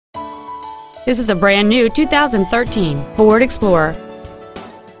This is a brand new 2013 Ford Explorer.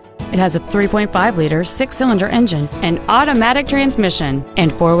 It has a 3.5-liter six-cylinder engine, an automatic transmission,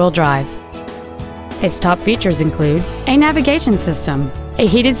 and four-wheel drive. Its top features include a navigation system, a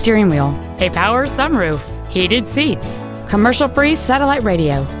heated steering wheel, a power sunroof, heated seats, commercial-free satellite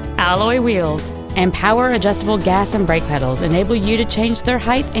radio, alloy wheels, and power-adjustable gas and brake pedals enable you to change their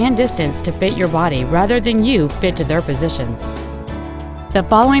height and distance to fit your body rather than you fit to their positions. The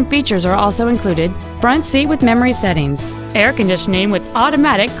following features are also included: front seat with memory settings, air conditioning with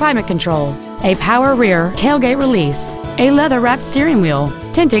automatic climate control, a power rear tailgate release, a leather-wrapped steering wheel,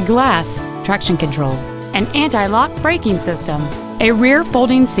 tinted glass, traction control, an anti-lock braking system, a rear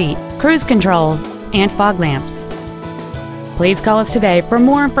folding seat, cruise control, and fog lamps. Please call us today for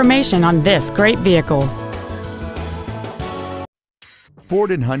more information on this great vehicle.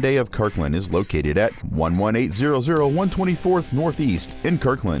 Ford and Hyundai of Kirkland is located at 11800 124th Northeast in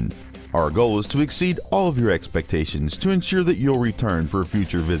Kirkland. Our goal is to exceed all of your expectations to ensure that you'll return for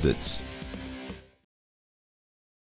future visits.